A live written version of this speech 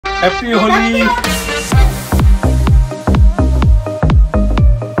Happy Holi.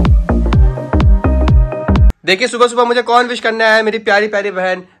 देखिए सुबह सुबह मुझे कौन विश करने आया है, मेरी प्यारी प्यारी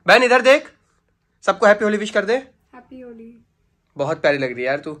बहन। बहन इधर देख, सबको हैप्पी होली विश कर दे। हैप्पी होली। बहुत प्यारी लग रही है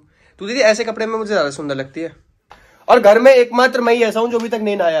यार तू दीदी, ऐसे कपड़े में मुझे ज्यादा सुंदर लगती है। और घर में एकमात्र मैं ही ऐसा हूं जो अभी तक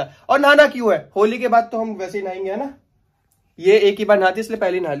नहीं नहाया। और नहाना क्यों है, होली के बाद तो हम वैसे ही नहाएंगे, है ना। ये एक ही बार नहाती इसलिए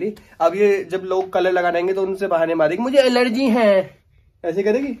पहले नहा ली। अब ये जब लोग कलर लगाएंगे तो उनसे बहाने मारेगी, मुझे एलर्जी है, ऐसे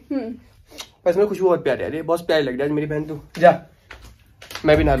करेगी। बस मेरी खुशबू बहुत प्यारी है, बहुत प्यारी लग रही है मेरी बहन। तू जा,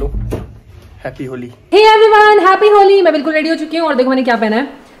 मैं भी नहा लूं। Happy Holi. Hey everyone, happy Holi. मैं बिल्कुल रेडी हो चुकी हूँ और देखो मैंने क्या पहना है।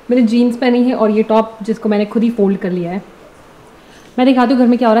 मैंने जीन्स पहनी है और ये टॉप जिसको मैंने खुद ही फोल्ड कर लिया है। मैं दिखाती हूँ घर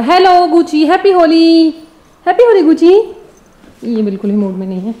में क्या हो रहा है। Hello Gucci, happy Holi. Happy Holi Gucci. ये बिल्कुल ही मूड में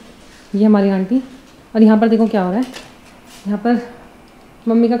नहीं है, ये हमारी आंटी। और यहाँ पर देखो क्या हो रहा है, यहाँ पर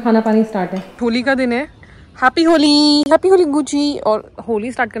मम्मी का खाना पानी स्टार्ट है। होली का दिन है। Happy Holi Gucci. और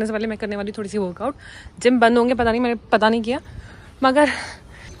होली स्टार्ट करने से पहले मैं करने वाली थोड़ी सी वर्कआउट। जिम बंद होंगे पता नहीं, मैंने पता नहीं किया, मगर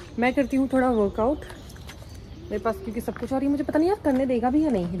मैं करती हूँ थोड़ा वर्कआउट मेरे पास, क्योंकि सब कुछ। और ये मुझे पता नहीं यार करने देगा भी या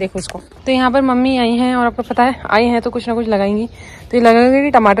नहीं। देखो इसको। तो यहाँ पर मम्मी आई हैं और आपको पता है आई हैं तो कुछ ना कुछ लगाएंगी। तो ये लगेगा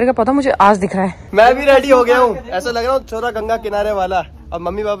कि टमाटर का पौधा मुझे आज दिख रहा है। मैं भी रेडी हो गया हूँ, ऐसा लग रहा हूँ छोरा गंगा किनारे वाला। अब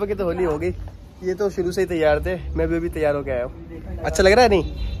मम्मी पापा की तो होली हो गई, ये तो शुरू से ही तैयार थे, मैं भी तैयार होके आया हूँ। अच्छा लग रहा है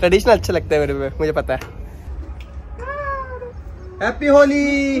नहीं, ट्रेडिशनल अच्छा लगता है मेरे पे, मुझे पता है। हैप्पी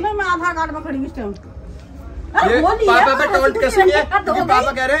होली। मैं आधार कार्ड में खड़ी हूँ। ये पापा पे टोल्ट कैसे किया, क्योंकि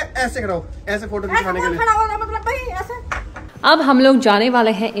पापा कह रहे हैं ऐसे करो, ऐसे फोटो खिंचवाने के लिए। अब हम लोग जाने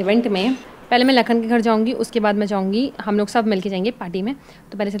वाले हैं इवेंट में। पहले मैं लखन के घर जाऊंगी, उसके बाद मैं जाऊंगी, हम लोग सब मिलके जाएंगे पार्टी में।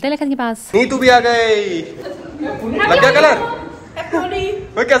 तो पहले चलते हैं लखन के पास। नीतू भी आ गई। लग गया कलर?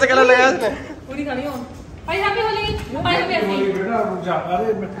 वो कैसे कलर लगाया इसने? पूरी खड़ी हो। हैप्पी होली।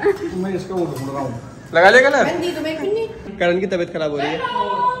 लगा लिया कलर? करण की तबीयत खराब हो रही है।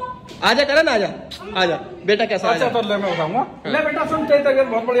 आजा करण, आजा आजा बेटा, कैसा? अच्छा तो ले मैं उठाऊंगा। ले बेटा सुन, तेरी तबीयत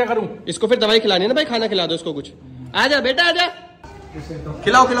बहुत बढ़िया करूं। इसको फिर दवाई खिलानी है ना भाई, खाना खिला दो इसको कुछ। आजा बेटा आजा,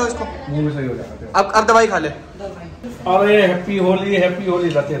 खिलाओ इसको, मुंह में सही हो जाएगा। अब दवाई खा ले। अरे हैप्पी होली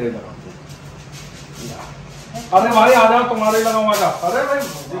रहते रहे। अरे भाई आ जाओ, तुम्हारे लगाऊं, आ जाओ। अरे भाई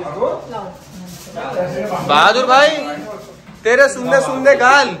बहादुर भाई, तेरे सुनने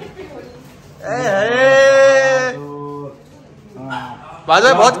गाल।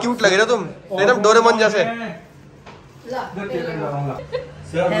 बहादुर बहुत क्यूट लग रहे हो तुम, एकदम डोरेमोन जैसे।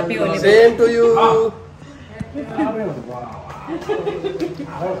 Same to you.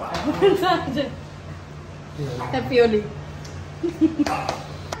 Happy Holi.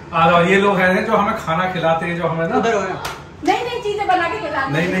 आ जाओ, ये लोग हैं जो हमें खाना खिलाते हैं, जो हमें ना नई चीजें बना के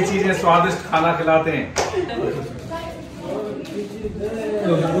खिलाते हैं, नई चीजें स्वादिष्ट खाना खिलाते हैं।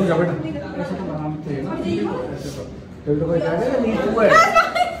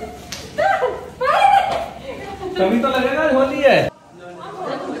 तभी तो लगेगा होली है।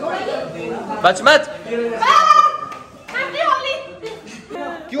 बच मत।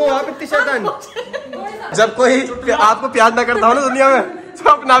 क्यों आप इतनी शैतान? जब कोई आपको प्यार ना करता हो ना दुनिया में, तो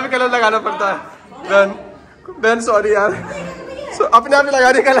अपना भी कलर लगाना पड़ता है। बहन सॉरी यार, अपने आप ही लगा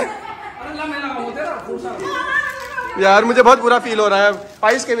रही कलर। यार मुझे बहुत बुरा फील हो रहा है।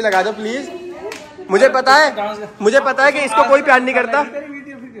 पाइस के भी लगा दो प्लीज। मुझे पता है कि इसको कोई प्यार नहीं करता।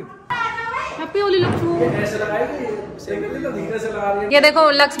 हैप्पी होली लक्ष्मी। ये देखो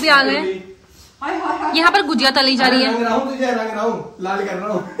लक्ष्य भी आ गए। यहाँ पर गुजिया तली जा रही है। लाल कर रहा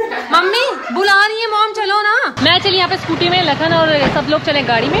हूँ। मम्मी बुला रही है, मॉम चलो ना। मैं चली यहाँ पे स्कूटी में, लखन और सब लोग चले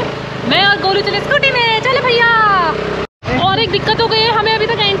गाड़ी में, मैं और गोलू चले स्कूटी में। चले भैया। और एक दिक्कत हो गई है, हमें अभी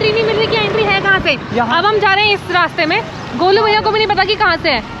तक एंट्री नहीं मिल रही कि एंट्री है कहाँ से। अब हम जा रहे हैं इस रास्ते में, गोलू भैया को भी नहीं पता कि कहाँ से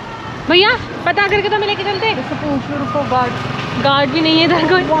है। भैया पता करके तो हमें लेके चलते। गार्ड भी नहीं है इधर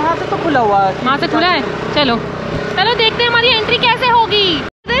कोई। वहाँ से तो खुला हुआ है। वहाँ से खुला है। चलो देखते हैं हमारी एंट्री कैसे होगी।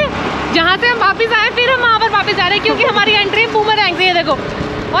 जहाँ से हम वापस आए फिर हम वहाँ पर वापस जा रहे हैं, क्योंकि हमारी एंट्री बूमरैंग से है। देखो,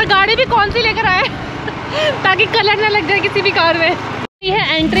 और गाड़ी भी कौन सी लेकर आए ताकि कलर ना लग जाए किसी भी कार में। ये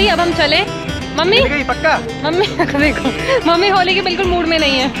है एंट्री, अब हम चले। मम्मी पक्का? मम्मी देखो, मम्मी होली के बिल्कुल मूड में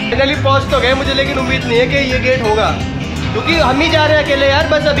नहीं है। फाइनली पहुंच तो गए, मुझे लेकिन उम्मीद नहीं है कि ये गेट होगा, क्योंकि हम ही जा रहे हैं अकेले यार,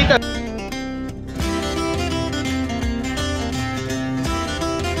 बस अभी तक।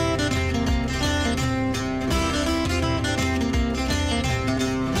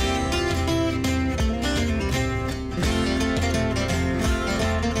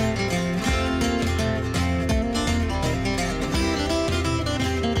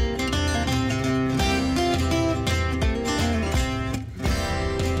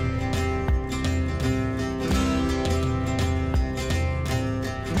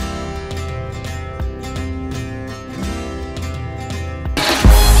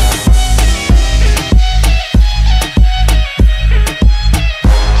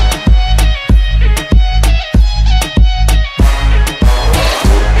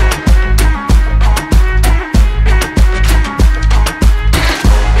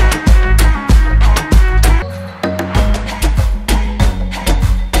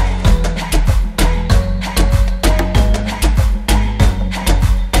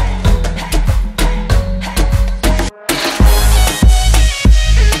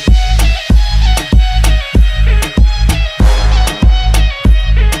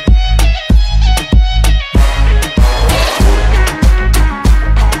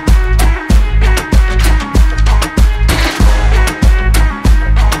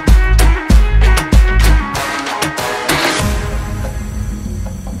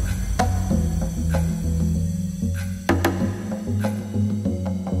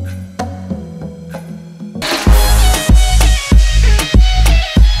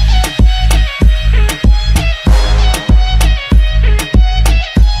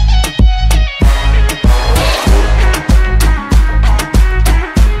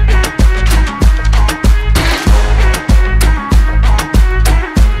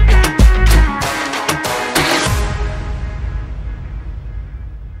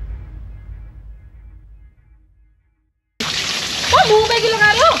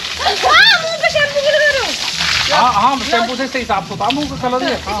 शैम्पू से सही साफ होता मुंह का कलर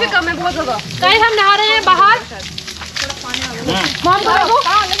है। इसमें कम है बहुत ज्यादा। गाइस हम नहा रहे हैं बाहर। मॉम को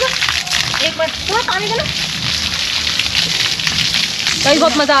एक मिनट थोड़ा पानी देना। गाइस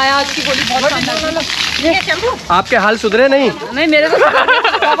बहुत मजा आया आज की होली, बहुत शानदार। ये शैम्पू आपके हाल सुधरे नहीं? नहीं मेरे तो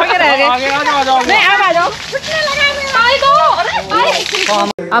पापा के रह गए। आ जाओ नहीं अब आ जाओ।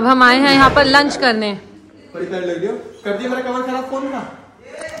 अब हम आए हैं यहाँ पर लंच करने। कर दिया मेरा कवर खराब फोन का।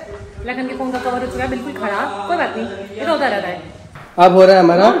 लखन के फोन का कवर हो चुका है बिल्कुल खराब, कोई बात नहीं, ये तो होता रहता है। अब हो रहा है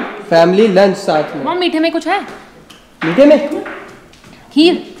हमारा फैमिली लंच साथ में। मॉम मीठे में कुछ है? मीठे में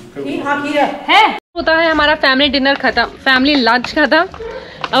खीर। हाँ खीर है। होता है हमारा फैमिली डिनर खत्म, फैमिली लंच खत्म।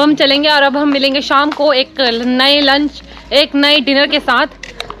 अब हम चलेंगे और अब हम मिलेंगे शाम को एक नए लंच, एक नए डिनर के साथ।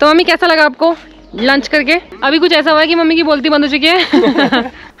 तो मम्मी कैसा लगा आपको लंच करके? अभी कुछ ऐसा हुआ है कि मम्मी की बोलती बंद हो चुकी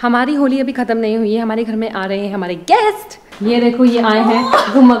है। हमारी होली अभी खत्म नहीं हुई है, हमारे घर में आ रहे हैं हमारे गेस्ट। ये देखो ये आए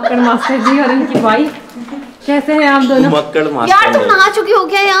हैं घुमक्कड़ मास्टर जी और इनकी वाइफ। कैसे हैं आप दोनों? घुमक्कड़ मास्टर यार तुम नहा चुके हो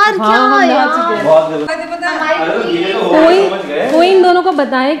क्या यार? हाँ, क्या यार? कोई इन दोनों को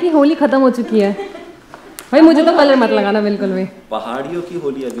बताए कि होली खत्म हो चुकी है। भाई मुझे तो कलर मत लगाना बिल्कुल भी। पहाड़ियों की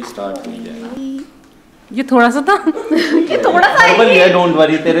होली अभी स्टार्ट हुई है। ये थोड़ा सा था। ये थोड़ा सा ये डोंट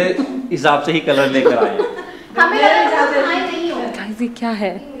वरी, तेरे हिसाब से ही कलर लेकर आए। हमें लगा नहीं हो। गाइस ये क्या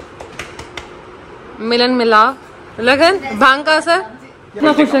है? मिलन मिला लगन भांग का असर।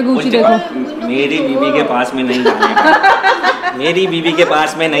 इतना खुश है गुची देखो। मेरी बीबी के पास में नहीं जाने का। मेरी बीबी के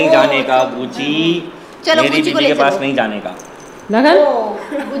पास में नहीं जाने का गुची। चलो मेरी गुची को बीबी ले के पास चलो। नहीं जाने का। लगन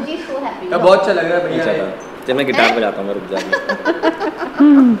गुची सो हैप्पी। बहुत अच्छा लग रहा है भैया। चल मैं गिटार बजाता हूँ, रुक जा।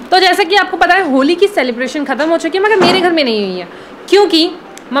 तो जैसा कि आपको पता है होली की सेलिब्रेशन खत्म हो चुकी है, मगर मेरे घर में नहीं हुई है क्योंकि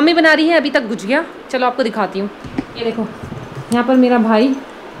मम्मी बना रही है अभी तक गुजिया। चलो आपको दिखाती हूँ। ये देखो यहाँ पर मेरा भाई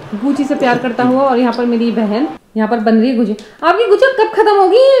गुची से प्यार करता हुआ और यहाँ पर मेरी बहन यहाँ पर बन रही है गुजिया। आपकी गुजिया कब खत्म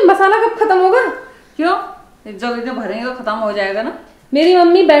होगी? मसाला कब खत्म होगा? क्यों? जब भरेंगे तो खत्म हो जाएगा ना। मेरी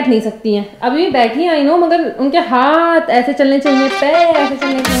मम्मी बैठ नहीं सकती हैं, अभी भी बैठी आई नो, मगर उनके हाथ ऐसे चलने चाहिए, पैर ऐसे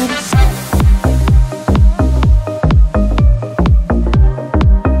चलने चाहिए।